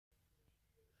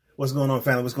What's going on,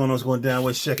 family? What's going on? What's going down?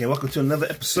 What's checking? Welcome to another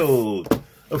episode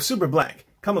of Super Black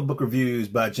Comic Book Reviews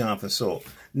by Johnathan Soul.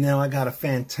 Now, I got a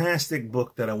fantastic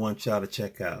book that I want y'all to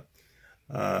check out.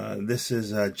 This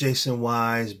is Jaycen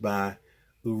Wise by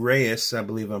Uraeus. I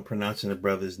believe I'm pronouncing the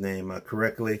brother's name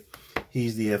correctly.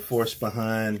 He's the force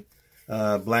behind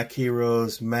Black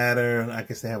Heroes Matter. I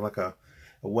guess they have like a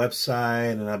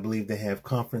website, and I believe they have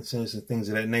conferences and things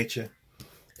of that nature.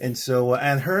 And so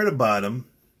I'd heard about him,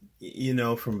 you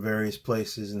know, from various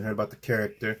places, and heard about the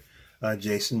character,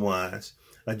 Jaycen Wise.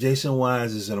 Jaycen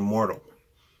Wise is an immortal.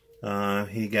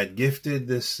 He got gifted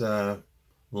this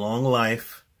long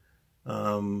life,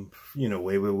 you know,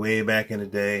 way back in the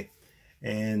day.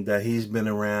 And he's been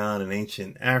around in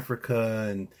ancient Africa.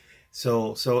 And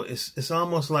so it's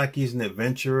almost like he's an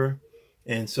adventurer.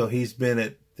 And so he's been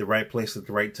at the right place at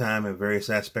the right time in various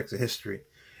aspects of history.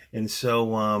 And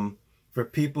so for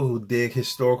people who dig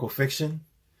historical fiction,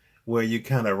 where you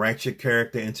kind of write your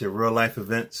character into real life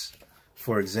events.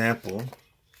 For example,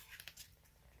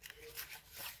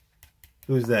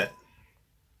 who's that?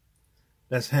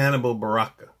 That's Hannibal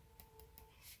Baraka.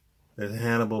 That's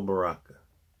Hannibal Baraka.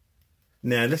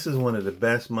 Now, this is one of the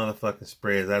best motherfucking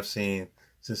spreads I've seen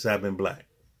since I've been black.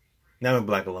 Now, I've been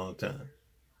black a long time.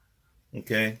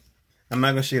 Okay? I'm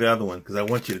not going to show you the other one because I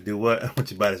want you to do what? I want you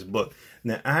to buy this book.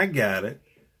 Now, I got it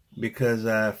because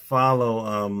I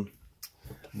follow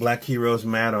Black Heroes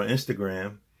Matter on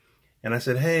Instagram. And I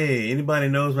said, hey, anybody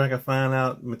knows where I can find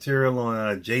out material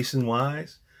on Jaycen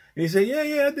Wise? And he said,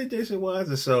 yeah, I did Jaycen Wise.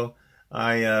 And so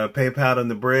I PayPal'd him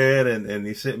the bread, and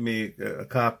he sent me a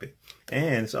copy.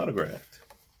 And it's autographed.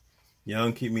 Y'all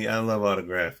can keep me, I love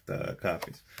autographed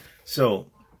copies. So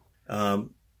let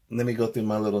me go through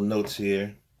my little notes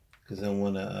here because I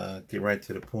want to get right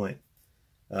to the point.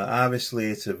 Obviously,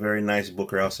 it's a very nice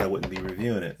book, or else I wouldn't be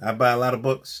reviewing it. I buy a lot of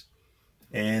books,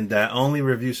 and I only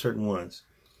review certain ones.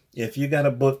 If you got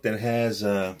a book that has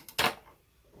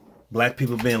black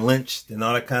people being lynched and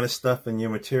all that kind of stuff in your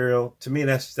material, to me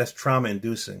that's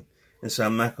trauma-inducing, and so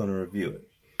I'm not going to review it.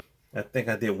 I think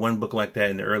I did one book like that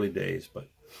in the early days, but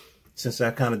since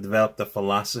I kind of developed a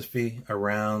philosophy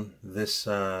around this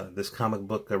this comic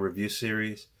book review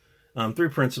series, 3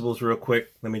 principles real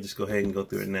quick. Let me just go ahead and go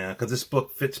through it now because this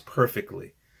book fits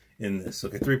perfectly in this.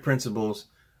 Okay, 3 principles.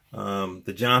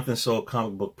 The Johnathan Soul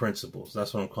comic book principles.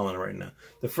 That's what I'm calling it right now.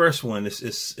 The first one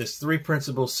is 3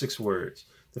 principles, 6 words.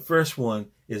 The first one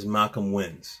is Malcolm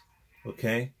wins.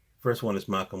 Okay? First one is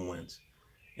Malcolm wins.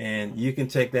 And you can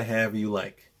take that however you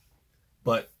like.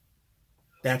 But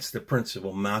that's the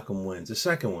principle. Malcolm wins. The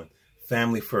second one,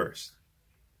 family first.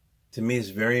 To me, it's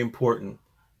very important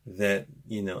that,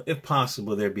 you know, if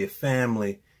possible, there be a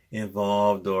family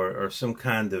involved or some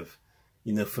kind of,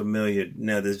 you know, familiar.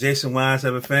 Now, does Jaycen Wise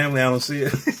have a family? I don't see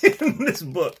it in this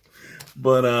book.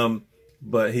 But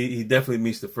he definitely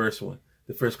meets the first one,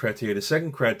 the first criteria. The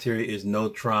second criteria is no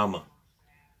trauma.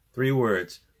 3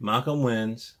 words. Malcolm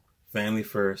wins, family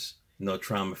first, no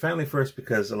trauma. Family first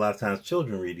because a lot of times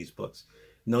children read these books.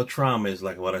 No trauma is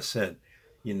like what I said.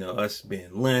 You know, us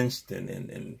being lynched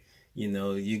and you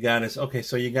know, you got us. Okay,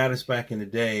 so you got us back in the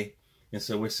day. And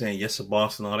so we're saying yes, a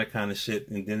boss and all that kind of shit.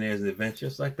 And then there's the adventure.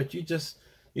 It's like, but you just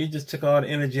took all the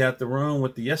energy out the room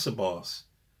with the yes, a boss.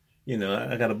 You know,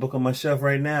 I got a book on my shelf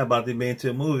right now about to be into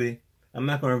a movie. I'm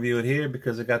not going to review it here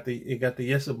because it got the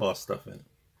yes, a boss stuff in it.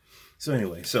 So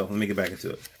anyway, so let me get back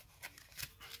into it.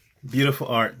 Beautiful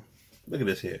art. Look at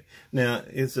this here. Now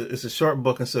it's a short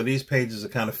book, and so these pages are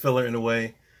kind of filler in a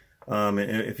way. And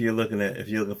if you're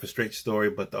looking for straight story,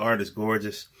 but the art is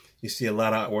gorgeous. You see a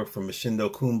lot of artwork from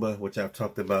Mashindo Kumba, which I've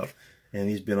talked about, and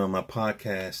he's been on my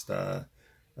podcast a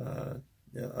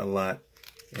lot.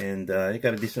 And he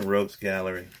got a decent rogues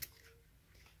gallery.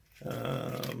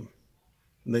 The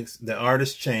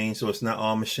artist changed, so it's not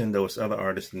all Mashindo, it's other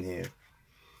artists in here.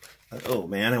 Oh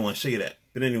man, I didn't want to show you that.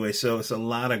 But anyway, so it's a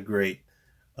lot of great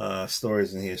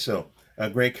stories in here. So a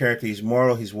great character. He's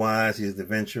moral, he's wise, he's the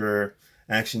adventurer,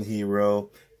 action hero,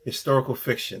 historical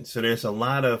fiction. So there's a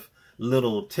lot of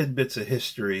little tidbits of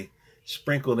history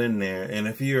sprinkled in there. And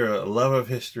if you're a lover of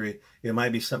history, it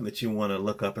might be something that you want to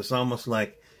look up. It's almost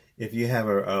like if you have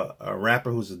a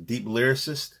rapper who's a deep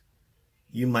lyricist,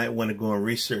 you might want to go and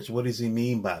research what does he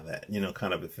mean by that, you know,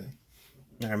 kind of a thing.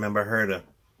 I remember I heard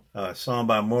a song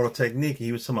by Mortal Technique.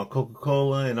 He was talking about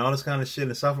Coca-Cola and all this kind of shit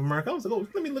in South America. I was like, oh,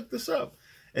 let me look this up.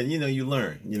 And, you know, you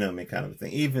learn, you know what I mean, kind of a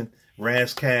thing. Even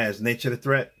Raz Kaz, Nature the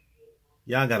Threat.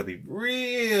 Y'all got to be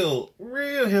real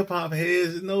hip-hop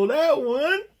heads to know that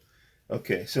one.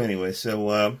 Okay, so anyway,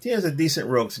 so he has a decent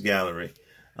rogues gallery.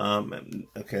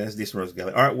 Okay, that's decent rogues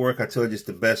gallery. Artwork, I told you, it's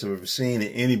the best I've ever seen in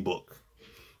any book.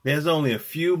 There's only a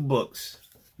few books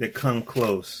that come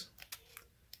close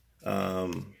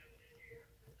to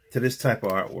this type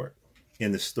of artwork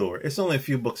in the store. It's only a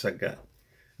few books I got.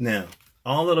 Now,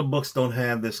 all of the books don't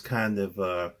have this kind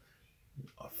of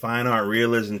fine art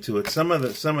realism to it. Some of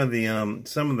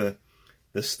the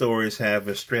stories have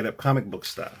a straight up comic book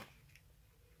style,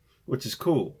 which is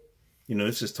cool. You know,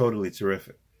 this is totally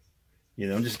terrific. You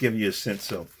know, I'm just giving you a sense.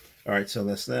 So, all right, so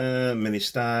that's many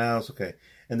styles. Okay,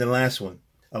 and the last one,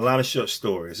 a lot of short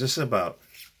stories. This is about,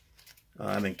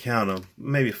 I didn't count them,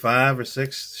 maybe 5 or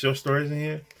 6 short stories in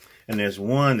here. And there's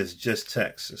one that's just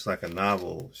text. It's like a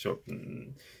novel, short,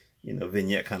 you know,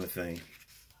 vignette kind of thing.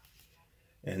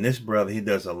 And this brother, he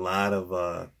does a lot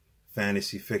of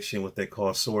fantasy fiction, what they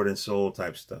call sword and soul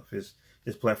type stuff. His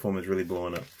platform is really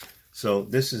blowing up. So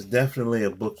this is definitely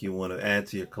a book you want to add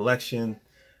to your collection.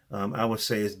 I would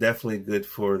say it's definitely good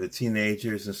for the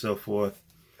teenagers and so forth.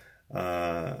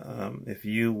 If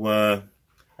you,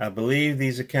 I believe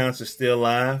these accounts are still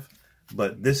live,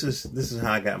 but this is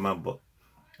how I got my book.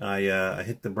 I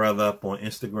hit the brother up on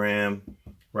Instagram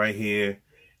right here,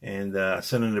 and I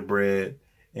sent him the bread,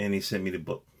 and he sent me the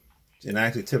book. And I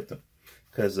actually tipped him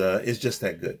because it's just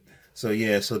that good. So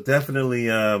yeah, so definitely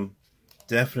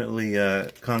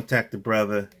contact the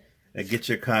brother and get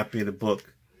your copy of the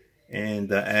book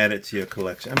and add it to your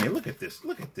collection. I mean, look at this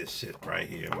shit right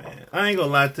here, man. I ain't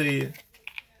gonna lie to you.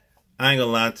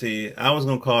 I was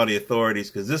gonna call the authorities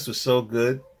because this was so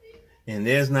good, and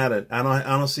there's not a. I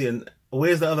don't see a.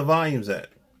 Where's the other volumes at?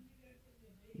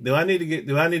 Do I need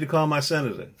to call my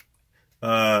senator?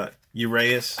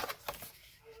 Urias?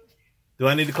 Do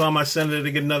I need to call my senator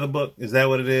to get another book? Is that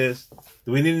what it is?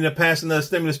 Do we need to pass another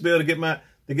stimulus bill to get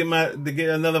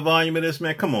another volume of this,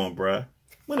 man? Come on, bruh.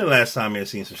 When the last time you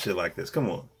seen some shit like this? Come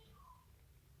on.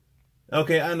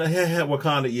 Okay, I know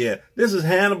Wakanda, yeah. This is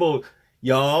Hannibal,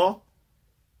 y'all.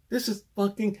 This is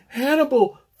fucking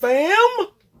Hannibal, fam.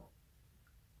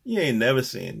 You ain't never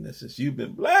seen this. Since you've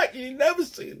been black, you ain't never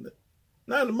seen it.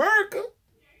 Not in America.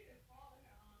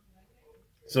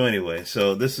 So anyway,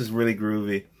 so this is really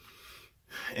groovy.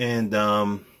 And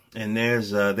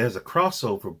there's a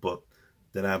crossover book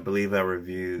that I believe I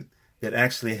reviewed that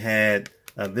actually had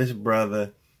this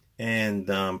brother and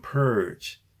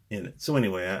Purge in it. So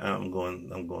anyway, I'm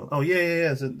going. Oh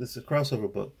yeah. It's a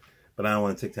crossover book, but I don't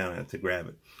want to take time to grab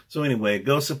it. So anyway,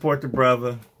 go support the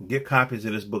brother. Get copies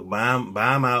of this book. Buy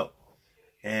them out.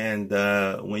 And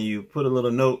when you put a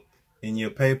little note in your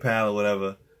PayPal or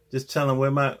whatever, just tell them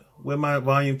where my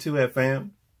volume 2 at,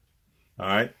 fam. All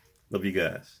right. Love you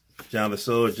guys.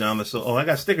 Johnathan Soul. Oh, I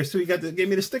got stickers too. You gave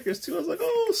me the stickers too. I was like,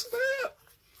 oh snap.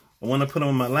 I want to put them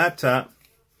on my laptop,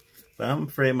 but I'm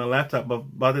afraid my laptop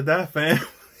about to die, fam.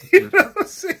 You know what I'm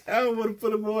saying? I don't want to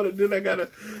put them on and then I got to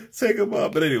take them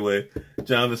off. But anyway,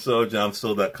 Johnathan Soul,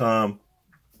 JohnathanSoul.com.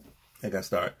 I got to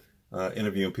start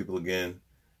interviewing people again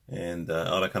and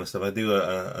all that kind of stuff. I do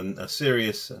a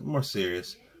more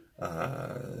serious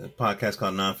podcast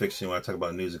called Nonfiction where I talk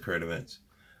about news and current events.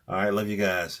 All right, love you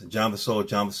guys. Johnathan Soul,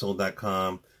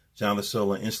 JohnathanSoul.com. Johnathan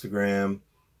Soul on Instagram,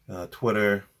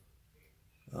 Twitter,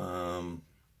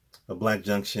 Black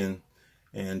Junction,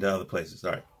 and other places.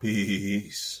 All right,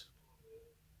 peace.